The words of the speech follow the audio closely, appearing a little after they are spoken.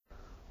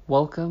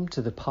Welcome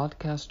to the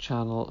podcast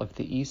channel of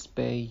the East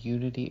Bay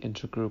Unity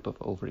Intergroup of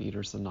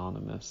Overeaters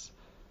Anonymous.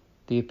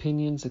 The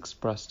opinions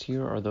expressed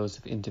here are those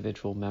of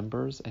individual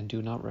members and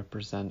do not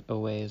represent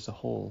OA as a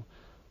whole.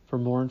 For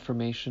more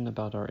information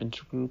about our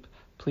intergroup,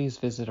 please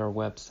visit our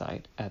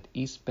website at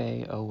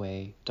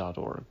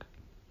eastbayoa.org.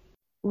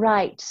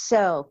 Right.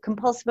 So,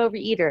 compulsive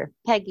overeater,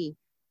 Peggy.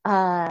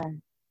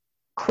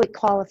 Quick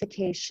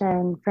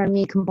qualification for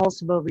me,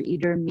 compulsive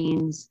overeater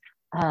means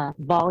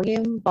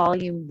volume,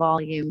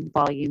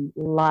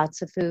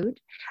 lots of food,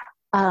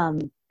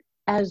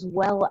 as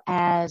well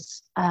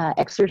as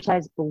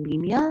exercise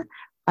bulimia.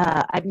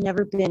 I've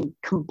never been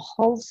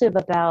compulsive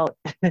about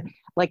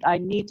like I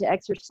need to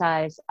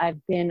exercise.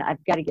 I've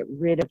got to get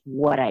rid of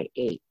what I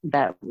ate.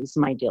 That was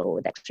my deal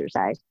with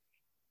exercise.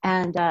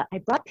 And I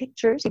brought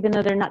pictures, even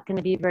though they're not going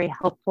to be very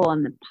helpful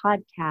on the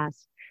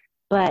podcast.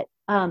 But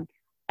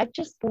I've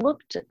just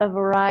looked a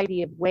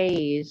variety of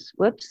ways,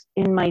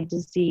 in my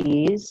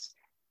disease.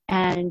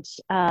 And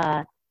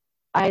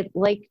I'd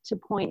like to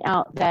point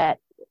out that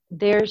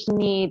there's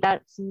me,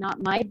 that's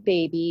not my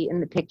baby in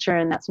the picture,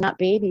 and that's not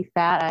baby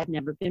fat. I've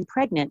never been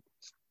pregnant.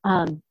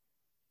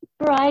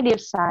 Variety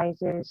of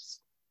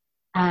sizes.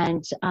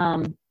 And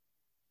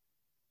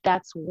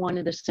that's one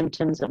of the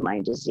symptoms of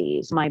my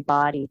disease. My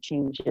body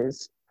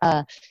changes.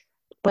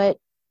 But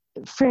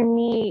for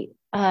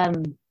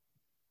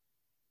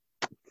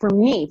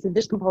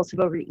this compulsive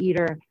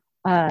overeater,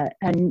 a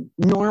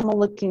normal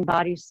looking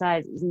body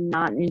size is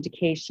not an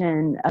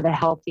indication of a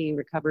healthy,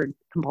 recovered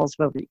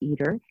compulsive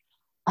overeater.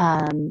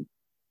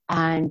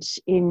 And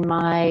in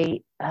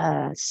my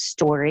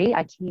story,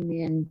 I came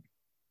in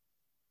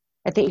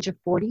at the age of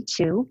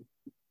 42.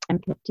 I'm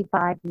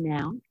 55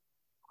 now.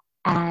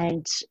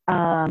 And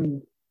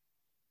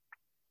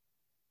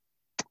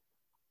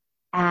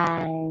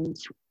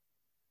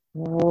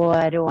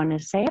what do I want to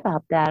say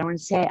about that? I want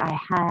to say I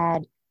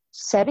had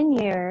 7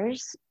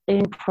 years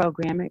in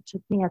program. It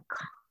took me a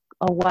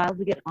while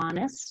to get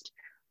honest.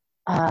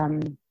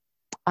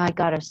 I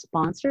got a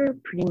sponsor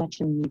pretty much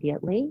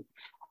immediately,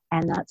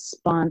 and that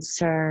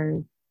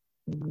sponsor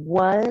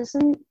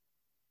didn't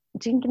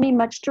give me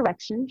much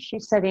direction. She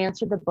said,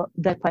 answer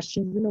the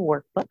questions in the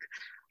workbook.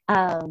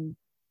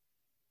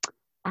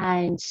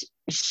 And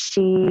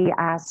she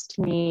asked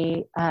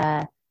me,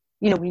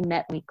 we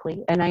met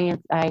weekly, and I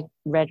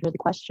read her the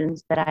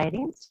questions that I had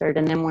answered.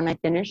 And then when I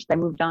finished, I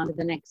moved on to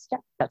the next step.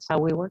 That's how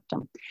we worked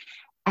them.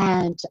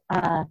 And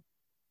I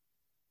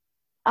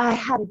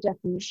had a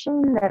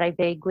definition that I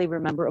vaguely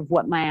remember of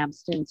what my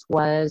abstinence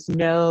was.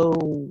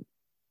 No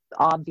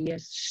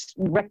obvious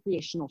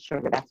recreational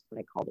sugar. That's what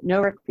I called it.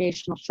 No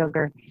recreational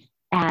sugar,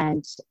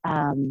 and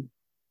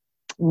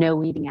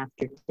no eating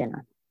after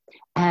dinner.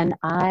 And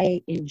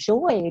I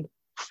enjoyed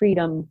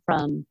freedom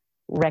from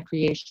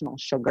recreational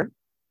sugar,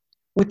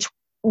 which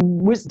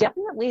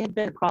had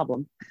been a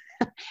problem.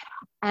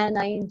 And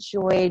I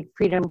enjoyed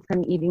freedom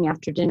from eating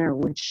after dinner,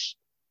 which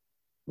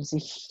was a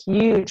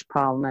huge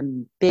problem.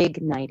 I'm a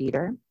big night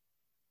eater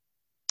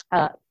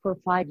for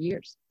 5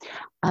 years.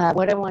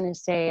 What I want to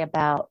say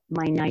about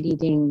my night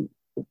eating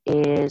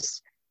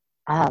is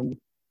I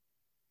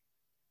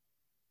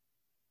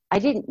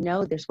didn't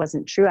know this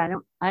wasn't true. I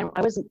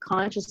wasn't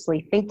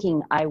consciously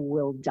thinking I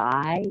will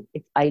die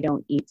if I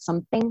don't eat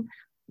something,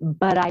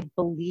 but I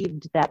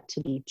believed that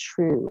to be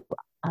true.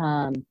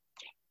 I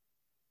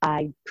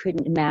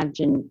couldn't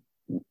imagine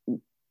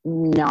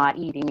not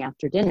eating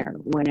after dinner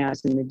when I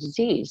was in the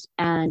disease.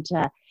 And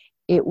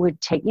it would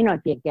take,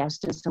 I'd be a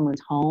guest in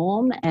someone's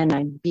home, and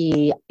I'd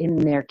be in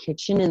their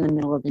kitchen in the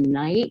middle of the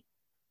night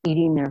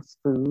eating their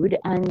food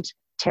and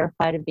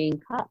terrified of being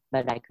caught,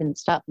 but I couldn't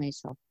stop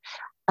myself.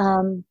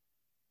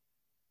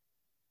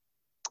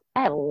 I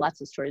have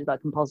lots of stories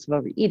about compulsive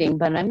overeating,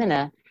 but I'm going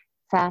to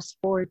fast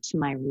forward to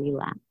my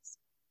relapse.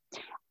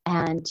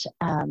 And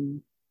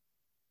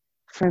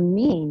for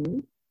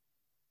me,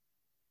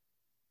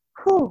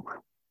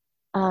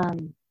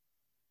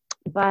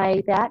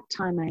 by that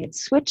time I had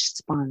switched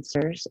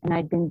sponsors, and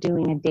I'd been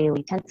doing a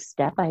daily 10th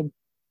step. I'd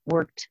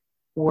worked,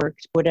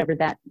 whatever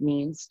that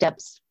means,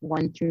 steps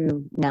 1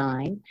 through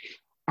 9.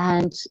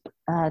 And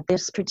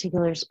this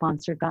particular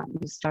sponsor got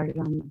me started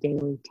on the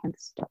daily 10th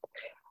step,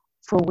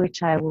 for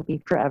which I will be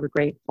forever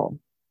grateful.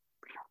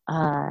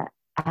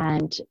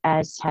 And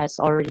as has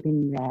already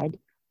been read,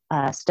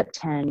 step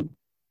 10,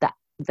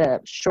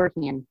 the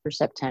shorthand for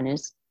step 10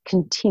 is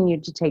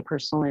continued to take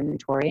personal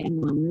inventory, and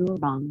when we were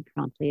wrong,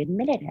 promptly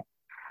admitted it.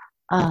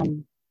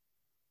 And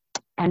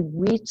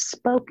we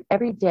spoke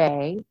every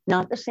day,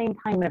 not the same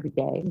time every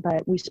day,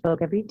 but we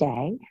spoke every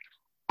day.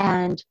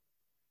 And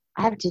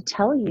I have to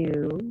tell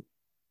you,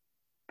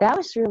 that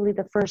was really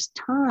the first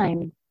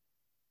time,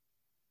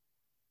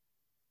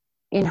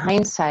 in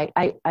hindsight,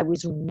 I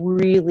was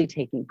really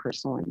taking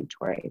personal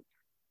inventory.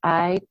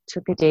 I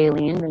took a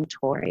daily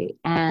inventory,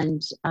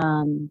 and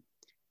I'm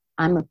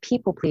a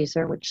people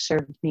pleaser, which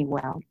served me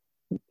well,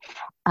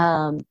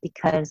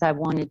 because I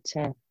wanted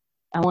to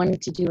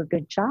do a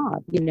good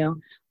job.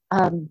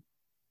 I'm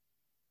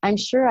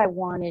sure I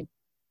wanted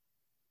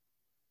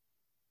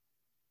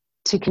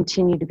to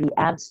continue to be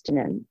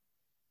abstinent.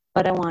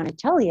 But I want to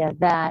tell you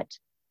that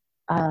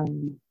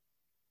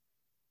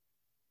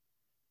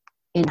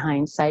in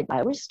hindsight,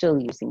 I was still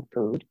using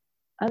food.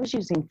 I was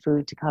using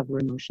food to cover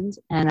emotions,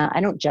 and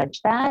I don't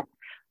judge that.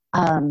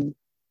 And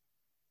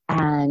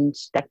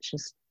that's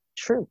just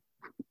true.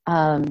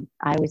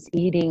 I was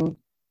eating,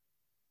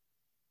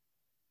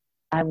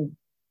 I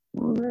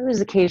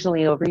was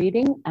occasionally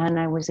overeating, and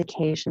I was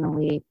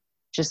occasionally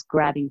just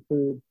grabbing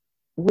food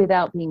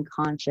without being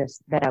conscious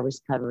that I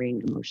was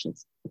covering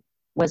emotions.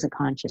 Wasn't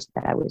conscious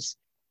that that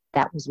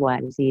was why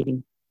I was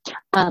eating.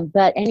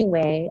 But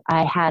anyway,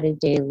 I had a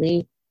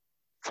daily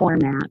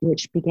format,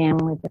 which began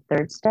with the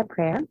third step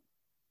prayer,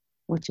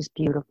 which is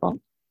beautiful.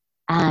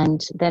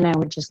 And then I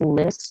would just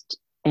list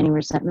any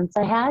resentments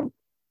I had,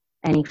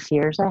 any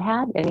fears I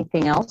had,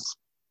 anything else.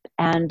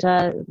 And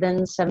then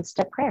the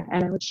 7-step prayer.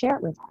 And I would share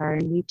it with her,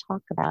 and we'd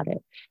talk about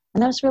it.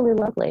 And that was really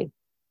lovely.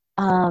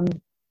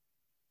 And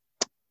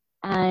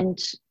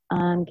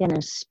I'm going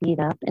to speed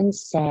up and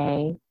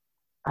say,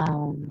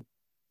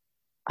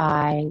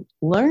 I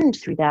learned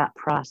through that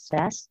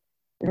process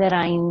that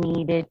I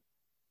needed,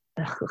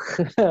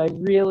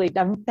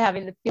 I'm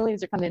having the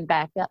feelings are coming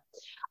back up.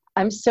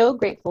 I'm so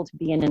grateful to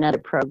be in another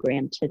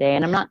program today,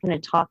 and I'm not going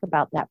to talk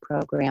about that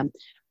program,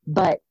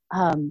 but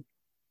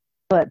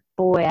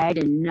boy, I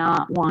did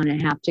not want to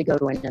have to go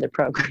to another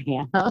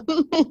program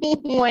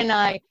when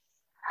I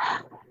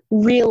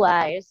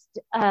realized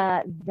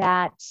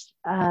that,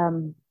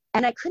 and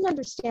I couldn't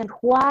understand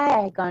why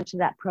I had gone to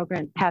that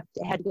program, had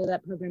to go to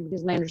that program,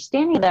 because my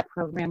understanding of that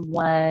program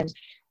was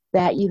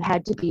that you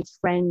had to be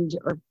friend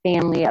or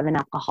family of an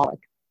alcoholic.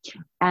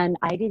 And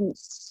I didn't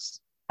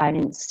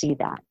see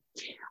that.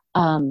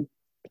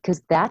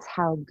 Because that's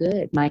how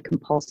good my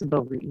compulsive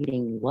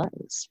overeating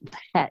was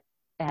at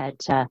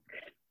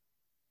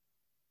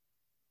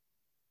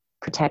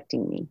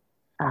protecting me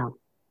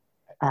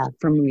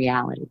from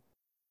reality.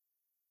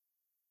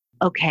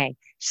 Okay,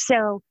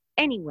 so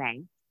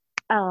anyway,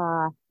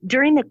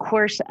 during the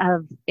course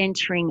of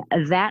entering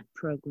that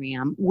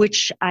program,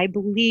 which I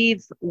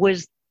believe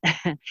was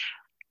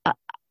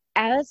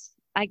as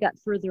I got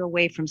further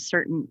away from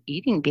certain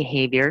eating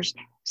behaviors,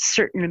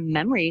 certain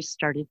memories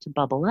started to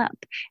bubble up,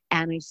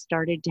 and I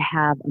started to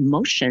have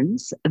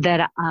emotions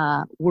that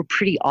were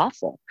pretty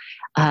awful,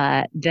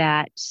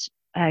 that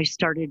I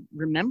started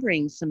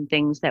remembering some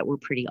things that were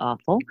pretty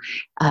awful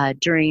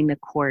during the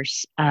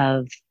course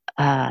of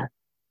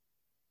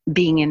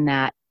being in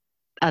that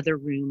other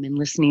room and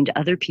listening to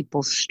other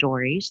people's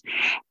stories.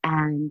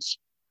 And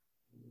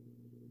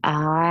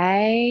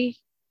I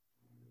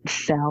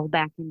fell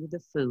back into the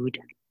food.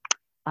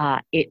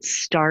 It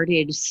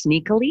started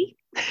sneakily.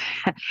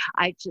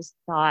 I just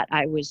thought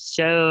I was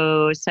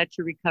such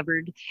a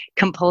recovered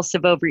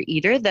compulsive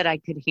overeater that I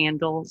could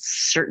handle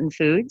certain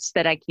foods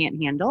that I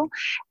can't handle.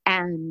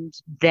 And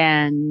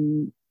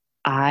then,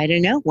 I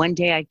don't know, one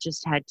day I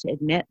just had to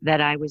admit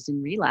that I was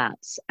in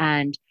relapse,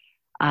 and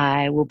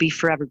I will be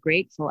forever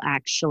grateful.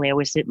 Actually, I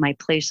was at my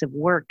place of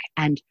work,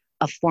 and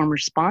a former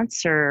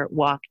sponsor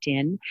walked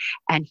in,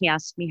 and he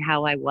asked me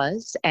how I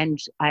was. And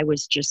I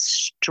was just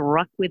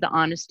struck with the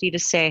honesty to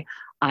say,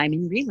 I'm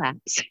in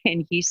relapse.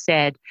 And he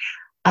said,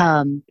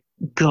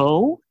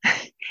 go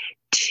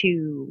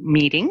to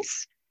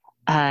meetings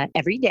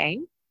every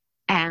day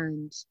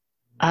and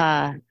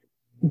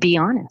be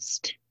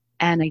honest.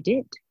 And I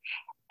did.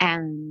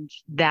 And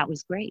that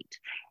was great.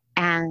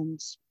 And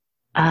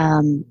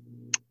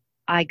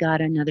I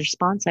got another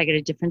sponsor. I got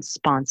a different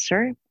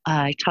sponsor.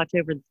 I talked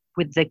over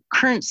with the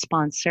current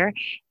sponsor,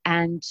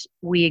 and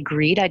we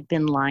agreed. I'd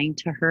been lying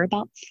to her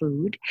about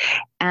food,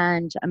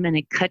 and I'm going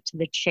to cut to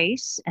the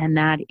chase. And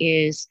that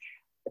is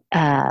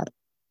the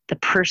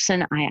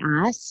person I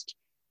asked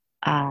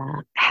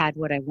had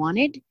what I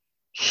wanted.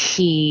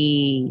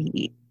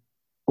 He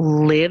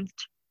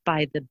lived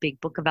by the Big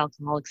Book of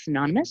Alcoholics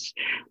Anonymous.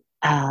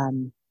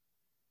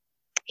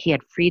 He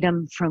had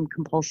freedom from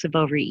compulsive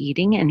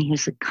overeating, and he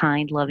was a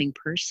kind, loving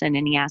person.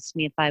 And he asked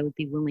me if I would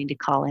be willing to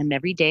call him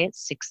every day at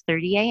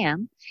 6:30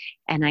 a.m.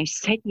 And I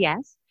said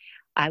yes,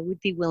 I would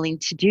be willing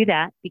to do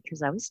that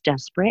because I was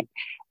desperate.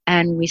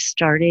 And we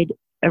started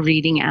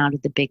reading out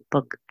of the Big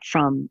Book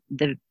from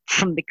the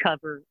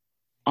cover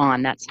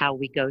on. That's how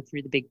we go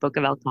through the Big Book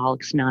of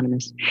Alcoholics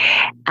Anonymous.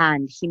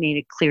 And he made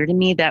it clear to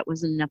me that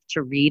wasn't enough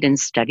to read and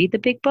study the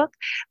Big Book,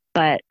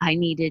 but I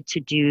needed to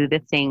do the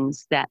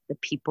things that the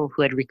people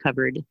who had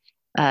recovered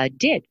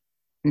did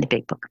in the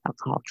Big Book of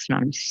Alcoholics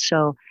Anonymous.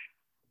 So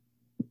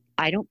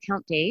I don't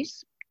count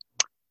days.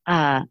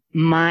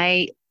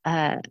 My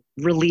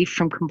relief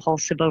from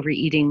compulsive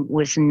overeating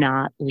was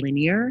not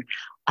linear.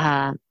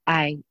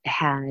 I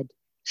had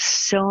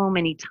so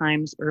many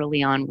times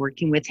early on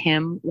working with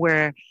him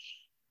where,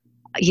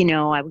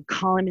 I would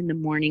call him in the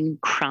morning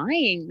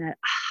crying that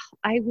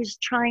I was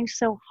trying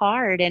so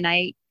hard, and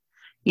I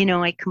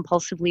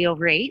compulsively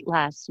overate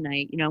last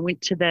night. I went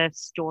to the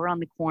store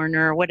on the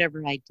corner or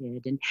whatever I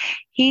did. And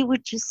he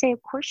would just say,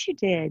 of course you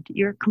did.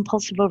 You're a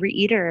compulsive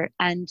overeater.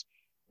 And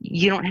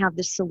you don't have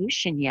the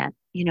solution yet.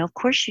 Of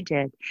course you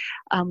did.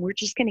 We're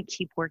just going to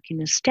keep working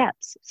the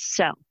steps.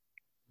 So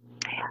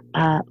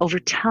over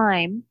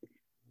time,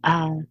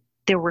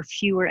 there were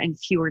fewer and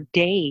fewer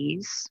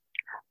days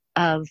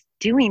of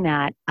doing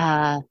that,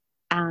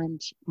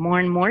 and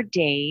more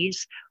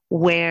days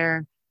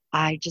where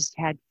I just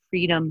had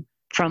freedom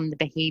from the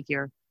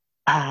behavior,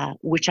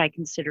 which I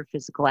consider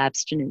physical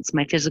abstinence.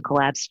 My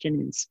physical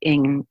abstinence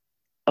in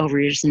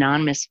Overeaters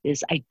Anonymous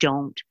is I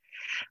don't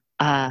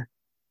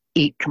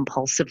eat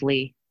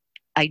compulsively.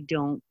 I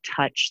don't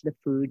touch the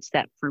foods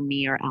that for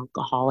me are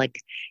alcoholic.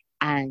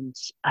 And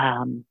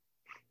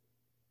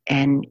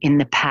in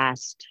the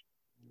past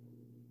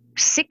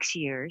 6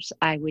 years,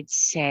 I would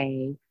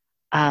say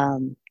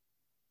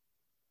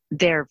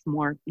there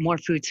more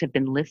foods have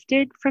been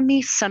lifted from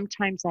me.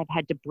 Sometimes I've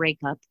had to break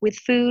up with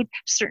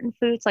certain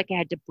foods, like I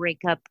had to break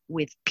up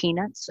with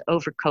peanuts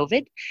over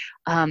COVID.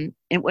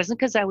 It wasn't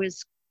because I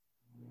was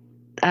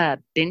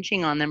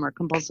binging on them or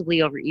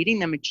compulsively overeating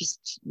them. It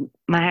just,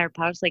 my higher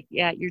power's like,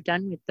 yeah, you're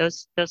done with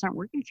those. Those aren't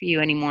working for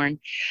you anymore. And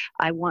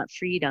I want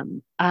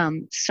freedom.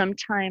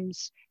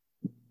 Sometimes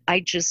I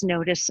just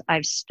notice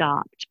I've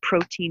stopped.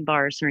 Protein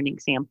bars are an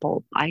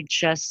example. I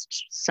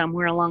just,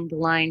 somewhere along the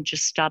line,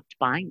 just stopped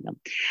buying them.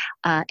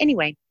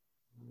 Anyway,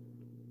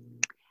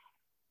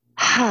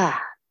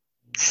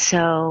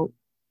 so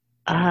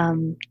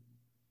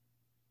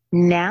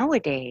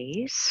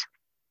nowadays,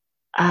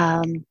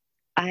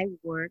 I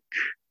work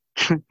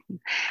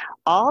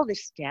all the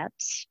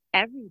steps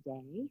every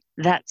day.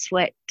 That's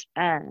what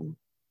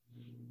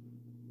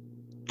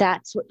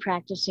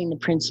practicing the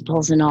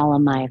principles in all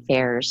of my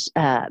affairs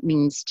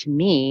means to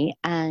me.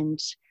 And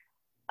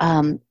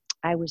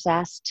I was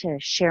asked to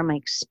share my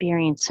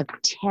experience of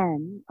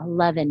 10,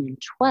 11,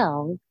 and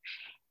 12.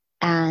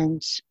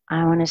 And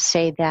I want to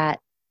say that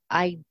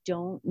I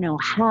don't know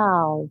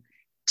how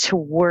to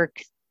work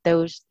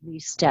those 3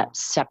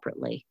 steps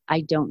separately.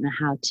 I don't know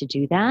how to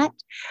do that.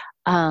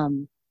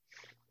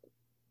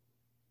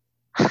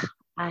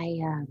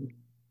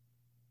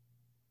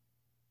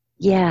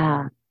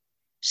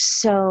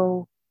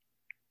 So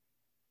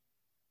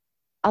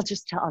I'll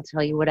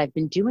tell you what I've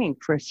been doing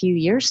for a few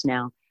years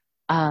now.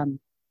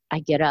 I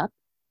get up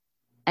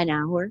an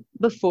hour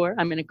before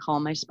I'm going to call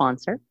my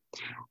sponsor,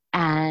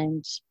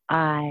 and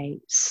I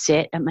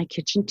sit at my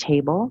kitchen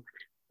table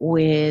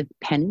with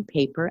pen and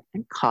paper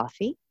and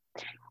coffee,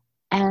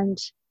 and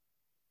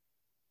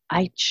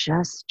I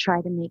just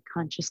try to make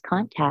conscious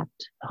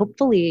contact.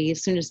 Hopefully,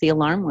 as soon as the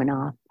alarm went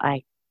off,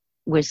 I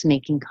was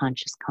making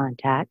conscious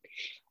contact,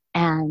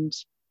 and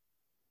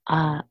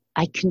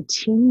I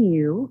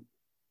continue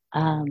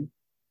to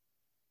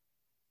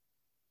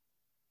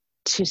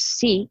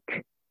seek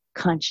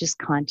conscious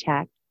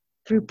contact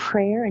through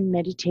prayer and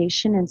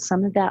meditation. And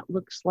some of that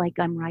looks like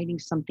I'm writing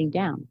something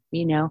down,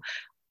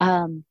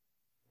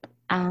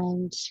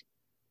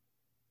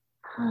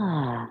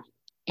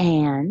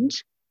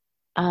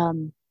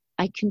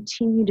 I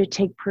continue to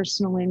take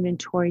personal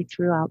inventory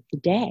throughout the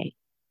day.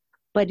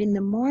 But in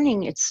the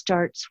morning, it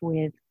starts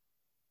with,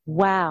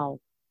 wow,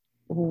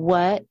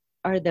 what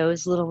are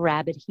those little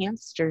rabid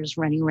hamsters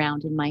running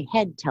around in my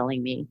head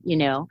telling me,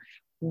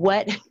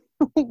 what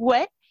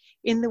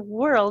in the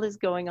world is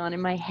going on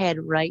in my head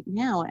right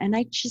now? And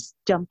I just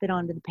dump it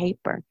onto the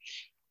paper.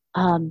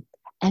 And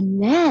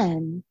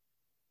then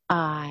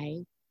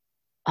I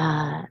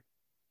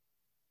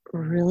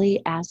really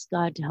ask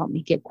God to help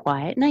me get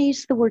quiet. And I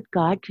use the word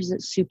God because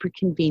it's super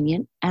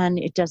convenient and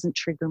it doesn't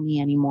trigger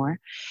me anymore.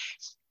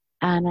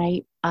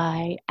 And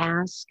I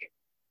ask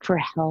for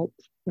help.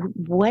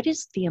 What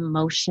is the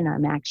emotion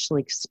I'm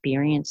actually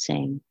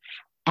experiencing?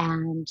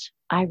 And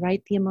I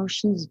write the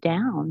emotions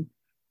down.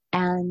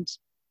 And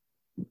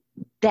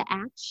the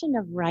action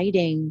of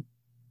writing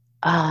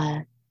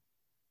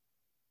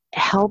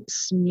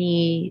helps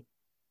me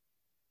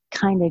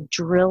kind of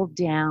drill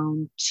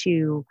down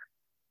to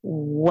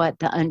what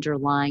the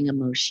underlying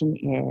emotion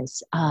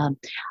is.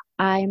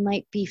 I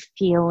might be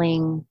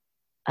feeling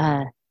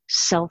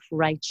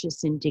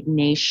self-righteous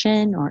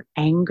indignation or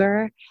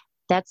anger.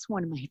 That's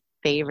one of my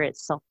favorite,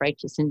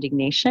 self-righteous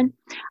indignation.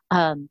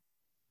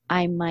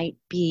 I might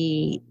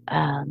be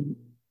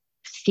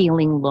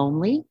feeling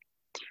lonely.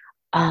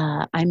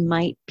 I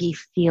might be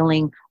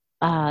feeling,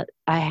 I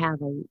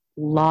have a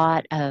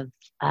lot of,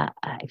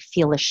 I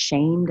feel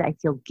ashamed. I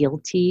feel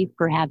guilty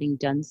for having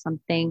done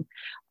something.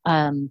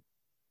 And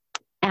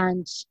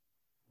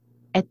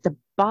at the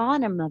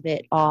bottom of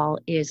it all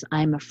is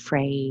I'm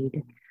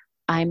afraid.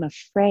 I'm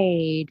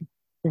afraid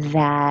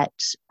that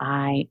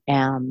I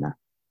am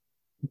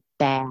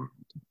bad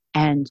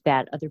and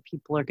that other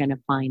people are going to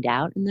find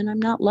out and then I'm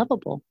not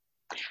lovable.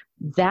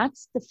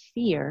 That's the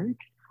fear.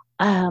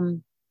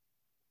 And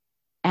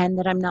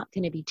that I'm not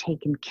going to be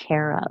taken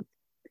care of.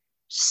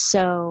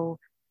 So,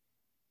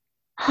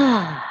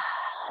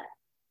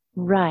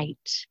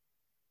 right.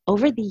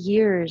 Over the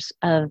years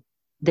of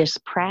this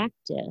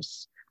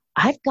practice,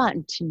 I've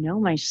gotten to know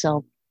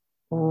myself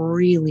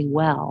really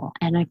well,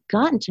 and I've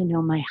gotten to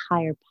know my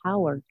higher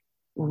power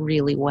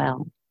really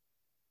well.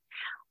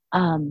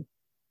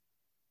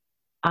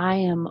 I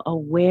am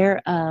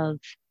aware of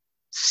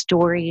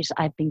stories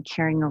I've been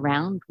carrying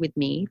around with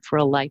me for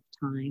a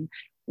lifetime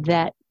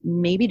that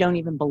maybe don't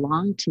even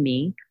belong to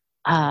me,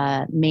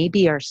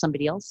 maybe are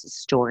somebody else's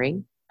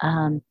story.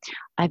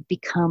 I've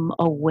become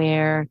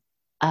aware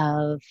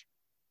of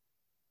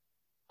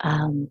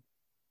um,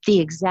 the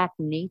exact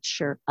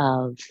nature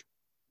of,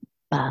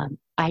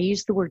 I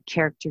use the word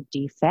character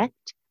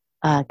defect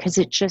because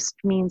it just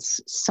means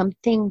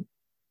something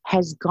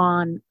has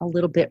gone a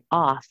little bit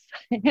off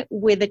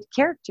with a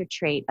character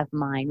trait of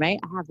mine, right?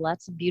 I have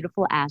lots of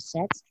beautiful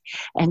assets,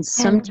 and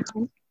sometimes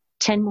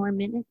 10 more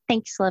minutes.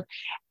 Thanks, love.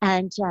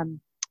 And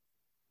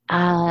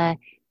uh,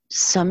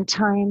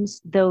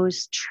 sometimes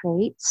those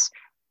traits,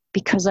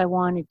 because I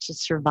wanted to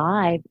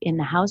survive in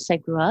the house I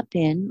grew up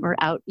in, or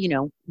out,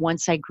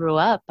 once I grew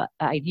up,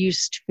 I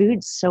used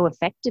food so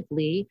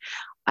effectively.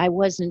 I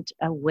wasn't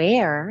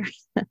aware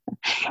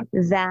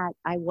that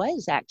I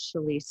was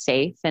actually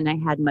safe and I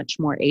had much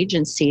more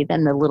agency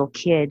than the little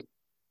kid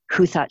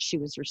who thought she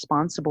was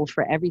responsible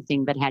for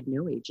everything but had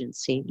no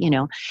agency.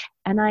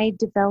 And I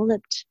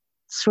developed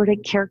sort of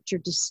character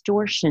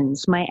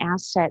distortions, my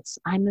assets.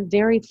 I'm a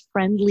very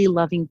friendly,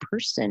 loving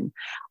person.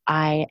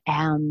 I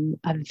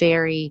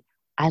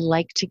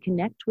like to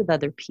connect with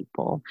other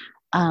people.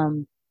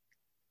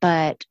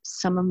 But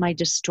some of my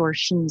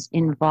distortions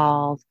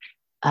involve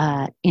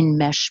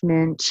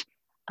enmeshment,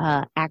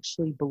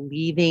 actually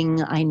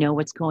believing I know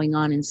what's going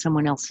on in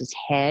someone else's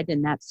head,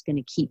 and that's going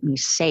to keep me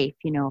safe,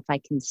 if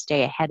I can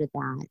stay ahead of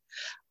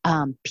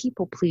that.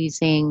 People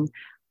pleasing,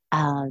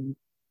 um,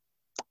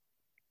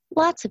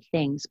 lots of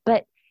things,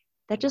 but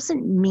that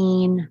doesn't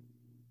mean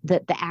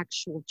that the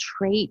actual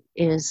trait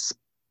is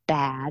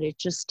bad. It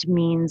just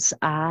means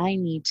I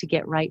need to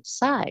get right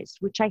sized,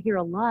 which I hear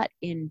a lot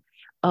in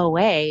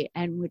OA,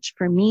 and which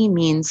for me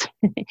means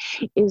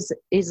is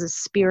a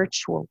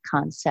spiritual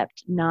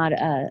concept, not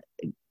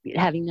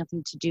having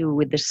nothing to do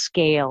with the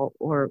scale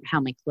or how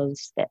my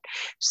clothes fit.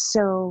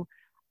 So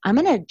I'm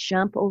going to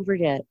jump over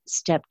to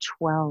step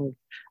 12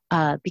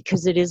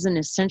 because it is an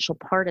essential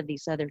part of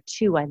these other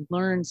two. I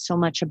learned so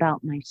much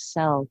about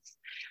myself.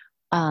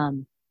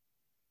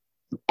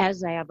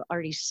 As I have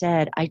already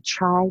said, I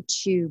try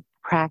to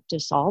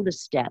practice all the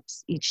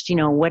steps, each,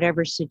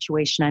 whatever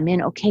situation I'm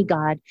in. Okay,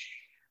 God,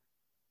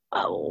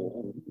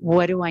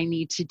 what do I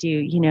need to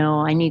do?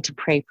 I need to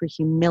pray for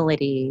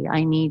humility.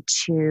 I need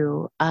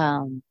to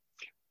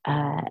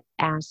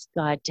ask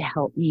God to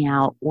help me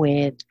out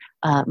with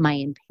my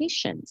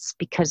impatience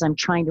because I'm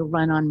trying to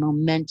run on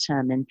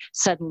momentum and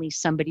suddenly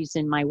somebody's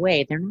in my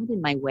way. They're not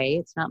in my way.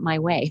 It's not my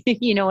way.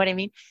 You know what I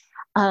mean?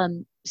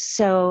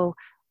 So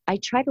I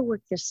try to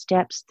work the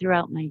steps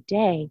throughout my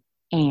day.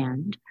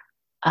 And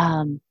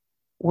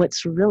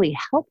what's really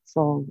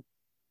helpful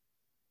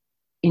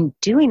in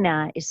doing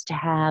that is to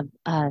have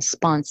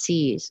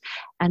sponsees.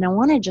 And I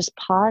want to just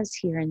pause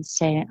here and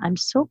say, I'm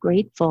so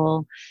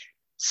grateful,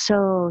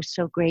 so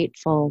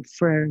grateful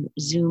for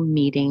Zoom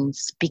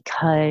meetings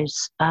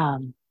because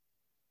I've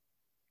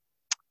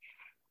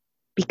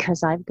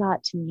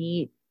got to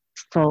meet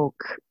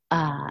folk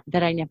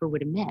that I never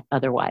would have met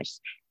otherwise.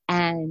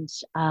 And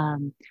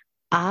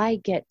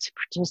I get to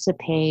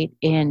participate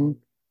in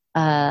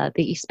the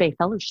East Bay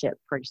Fellowship,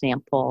 for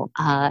example,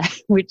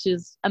 which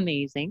is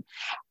amazing.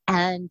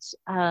 And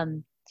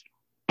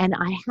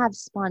I have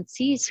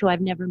sponsees who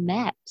I've never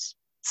met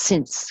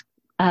since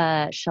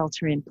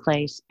shelter in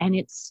place, and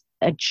it's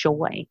a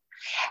joy.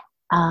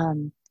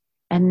 And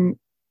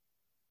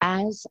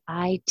as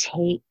I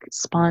take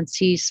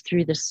sponsees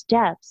through the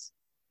steps,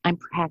 I'm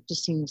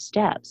practicing the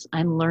steps.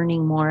 I'm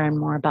learning more and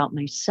more about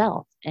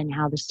myself and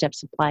how the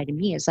steps apply to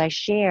me as I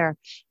share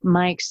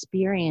my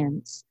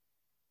experience,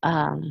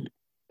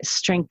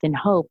 strength and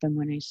hope. And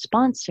when I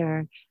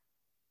sponsor,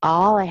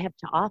 all I have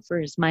to offer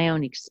is my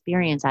own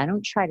experience. I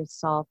don't try to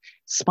solve.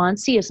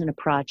 Sponsee isn't a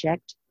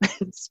project.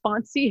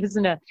 Sponsee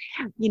isn't a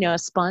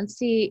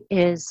sponsee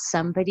is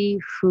somebody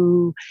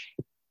who,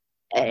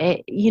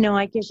 I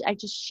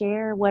just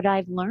share what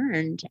I've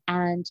learned,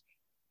 and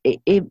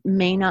it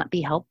may not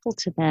be helpful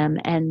to them,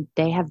 and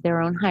they have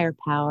their own higher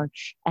power,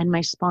 and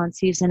my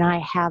sponsees and I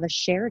have a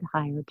shared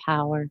higher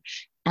power.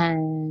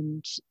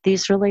 And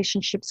these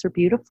relationships are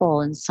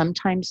beautiful, and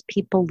sometimes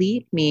people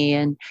leave me,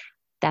 and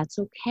that's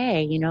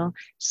okay.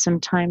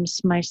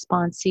 Sometimes my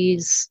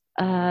sponsees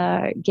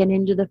get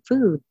into the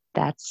food.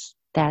 That's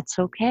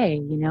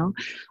okay.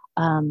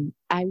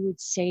 I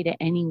would say to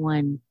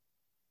anyone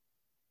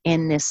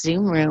in this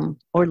Zoom room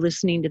or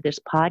listening to this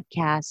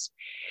podcast,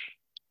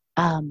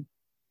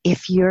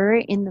 if you're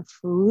in the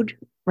food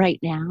right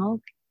now,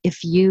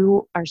 if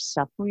you are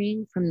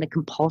suffering from the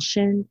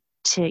compulsion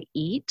to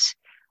eat,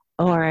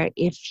 or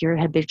if you're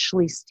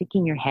habitually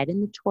sticking your head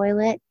in the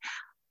toilet,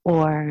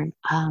 or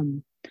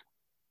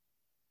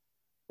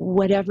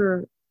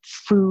whatever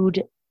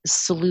food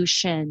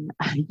solution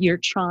you're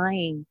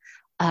trying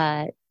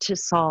to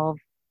solve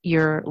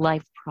your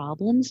life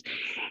problems,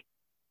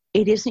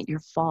 it isn't your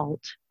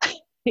fault.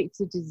 It's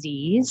a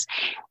disease,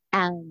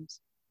 and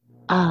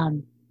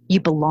you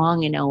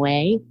belong in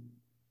OA.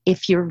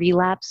 If you're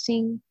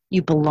relapsing,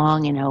 You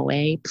belong in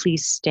OA.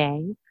 Please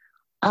stay.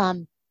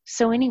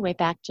 So anyway,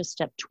 back to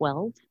step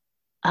 12.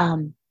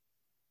 I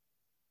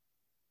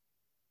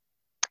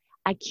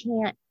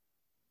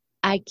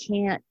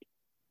can't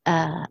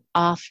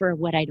offer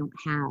what I don't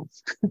have.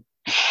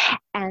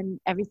 And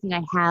everything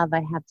I have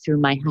through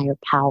my higher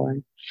power.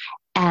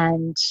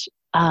 And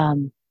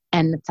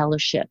the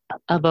fellowship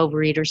of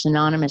Overeaters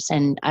Anonymous.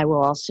 And I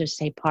will also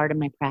say part of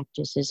my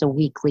practice is a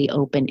weekly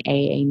open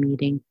AA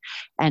meeting.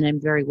 And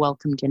I'm very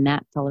welcomed in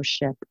that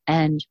fellowship.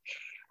 And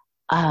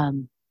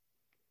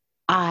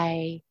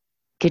I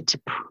get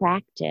to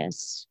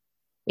practice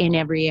in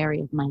every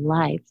area of my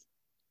life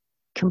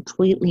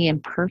completely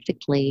and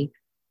perfectly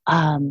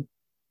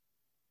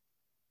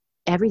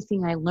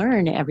everything I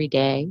learn every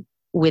day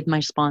with my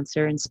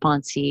sponsor and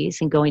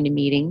sponsees and going to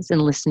meetings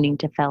and listening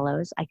to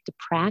fellows. I get to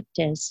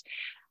practice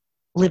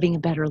living a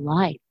better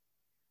life.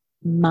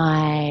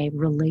 My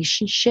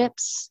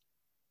relationships,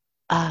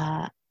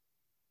 I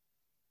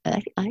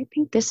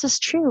think this is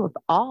true, of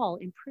all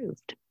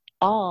improved.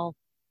 All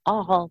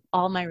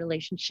my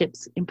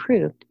relationships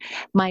improved.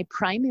 My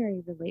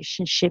primary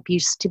relationship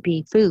used to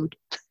be food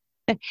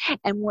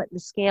and what the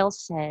scale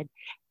said.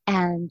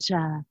 And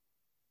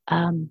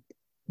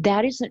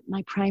that isn't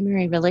my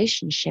primary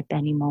relationship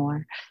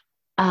anymore.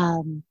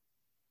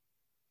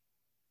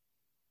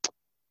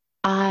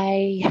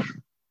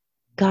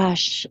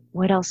 Gosh,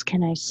 what else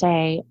can I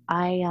say?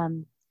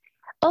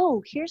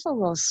 Here's a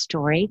little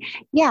story.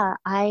 Yeah,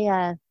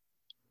 I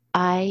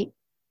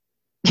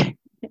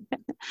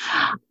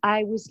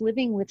was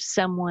living with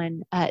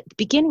someone at the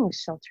beginning of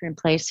shelter in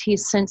place.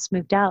 He's since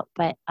moved out,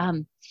 but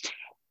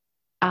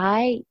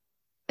I,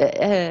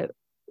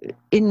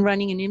 in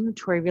running an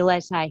inventory,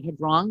 realized I had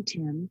wronged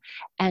him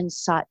and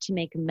sought to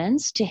make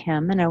amends to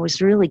him. And I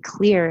was really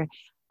clear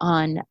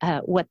on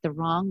what the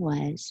wrong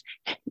was.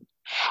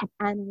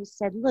 And I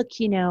said, look,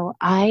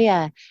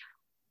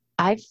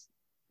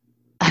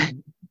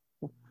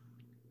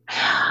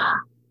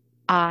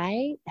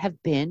 I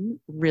have been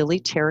really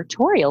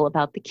territorial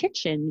about the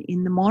kitchen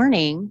in the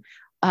morning.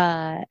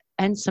 And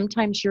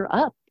sometimes you're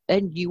up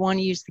and you want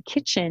to use the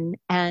kitchen.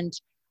 And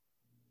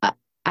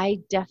I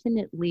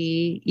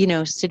definitely,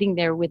 sitting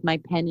there with my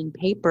pen and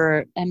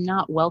paper, am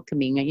not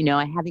welcoming.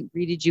 I haven't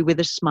greeted you with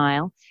a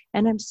smile.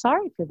 And I'm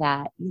sorry for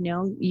that.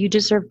 You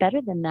deserve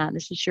better than that.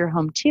 This is your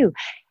home too.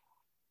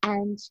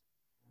 And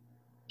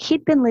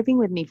he'd been living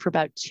with me for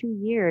about 2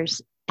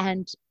 years.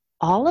 And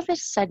all of a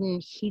sudden,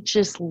 he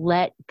just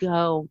let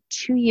go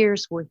 2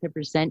 years worth of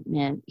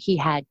resentment he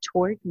had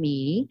toward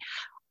me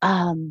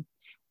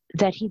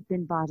that he'd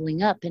been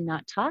bottling up and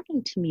not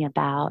talking to me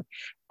about.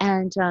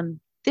 And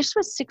this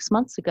was 6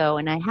 months ago.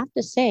 And I have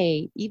to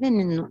say, even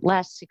in the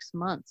last 6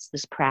 months,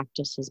 this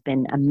practice has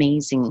been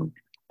amazing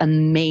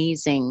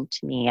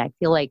to me. I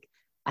feel like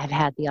I've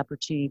had the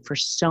opportunity for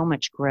so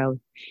much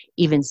growth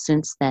even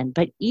since then.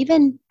 But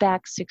even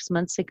back 6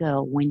 months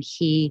ago, when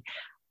he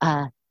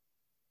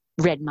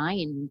read my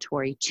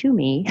inventory to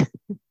me,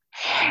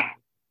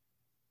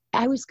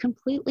 I was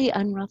completely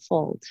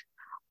unruffled.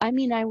 I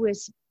mean, I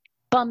was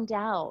bummed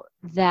out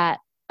that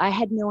I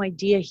had no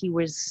idea he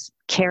was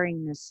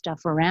carrying this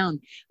stuff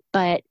around,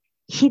 but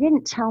he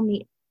didn't tell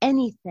me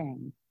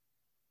anything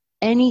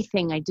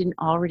I didn't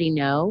already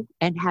know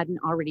and hadn't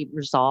already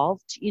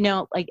resolved.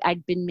 Like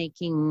I'd been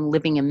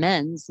living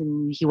amends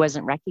and he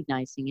wasn't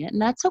recognizing it,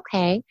 and that's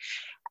okay.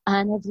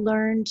 And I've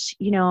learned,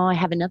 I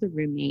have another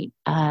roommate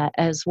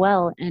as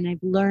well, and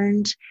I've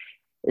learned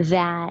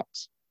that,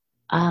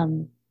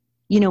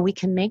 we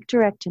can make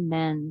direct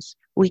amends.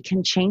 We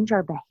can change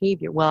our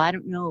behavior. Well, I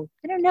don't know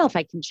if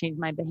I can change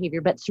my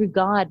behavior, but through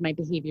God, my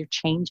behavior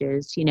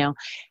changes,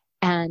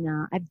 and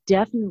I've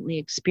definitely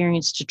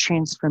experienced a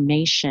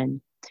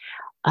transformation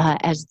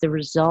as the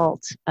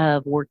result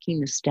of working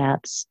the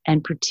steps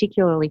and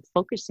particularly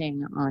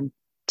focusing on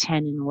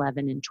 10 and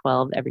 11 and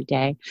 12 every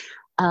day.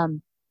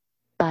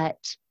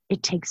 But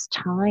it takes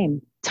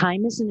time.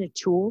 Time isn't a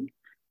tool.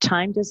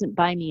 Time doesn't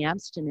buy me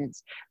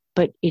abstinence,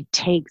 but it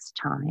takes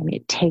time.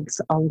 It takes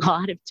a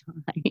lot of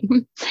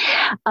time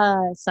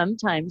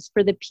sometimes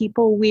for the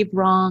people we've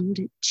wronged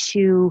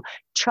to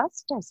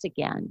trust us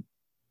again.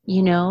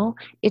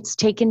 It's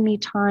taken me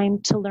time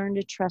to learn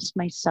to trust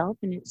myself,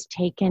 and it's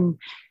taken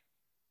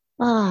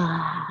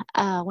one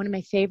of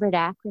my favorite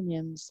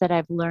acronyms that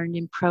I've learned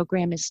in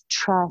program is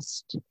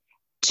TRUST,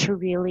 to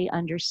really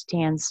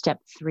understand step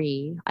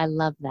 3. I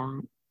love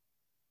that.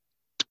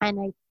 And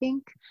I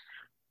think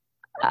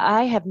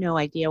I have no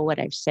idea what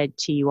I've said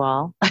to you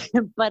all,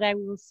 but I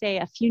will say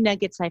a few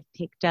nuggets I've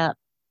picked up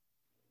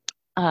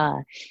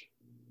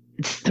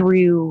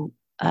through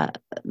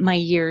my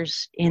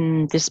years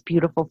in this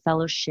beautiful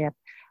fellowship.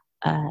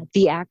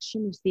 The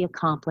action is the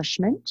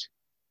accomplishment,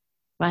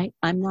 right?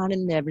 I'm not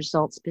in the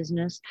results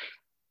business.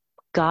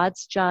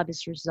 God's job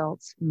is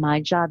results. My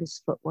job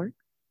is footwork.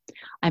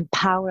 I'm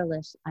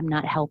powerless. I'm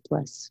not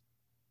helpless.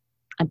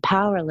 I'm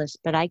powerless,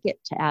 but I get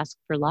to ask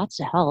for lots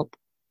of help.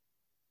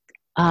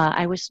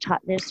 I was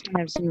taught this when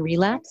I was in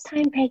relapse.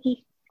 Time,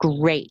 Peggy.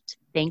 Great.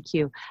 Thank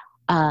you.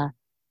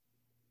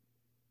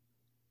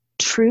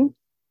 Truth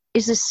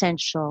is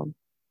essential.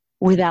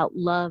 Without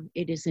love,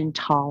 it is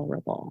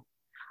intolerable.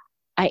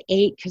 I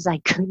ate because I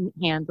couldn't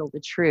handle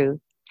the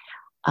truth.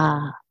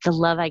 The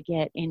love I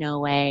get in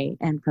OA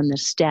and from the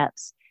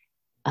steps,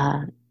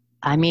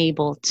 I'm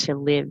able to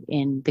live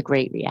in the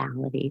great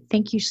reality.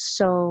 Thank you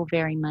so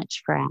very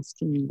much for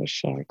asking me to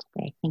share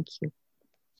today. Thank you.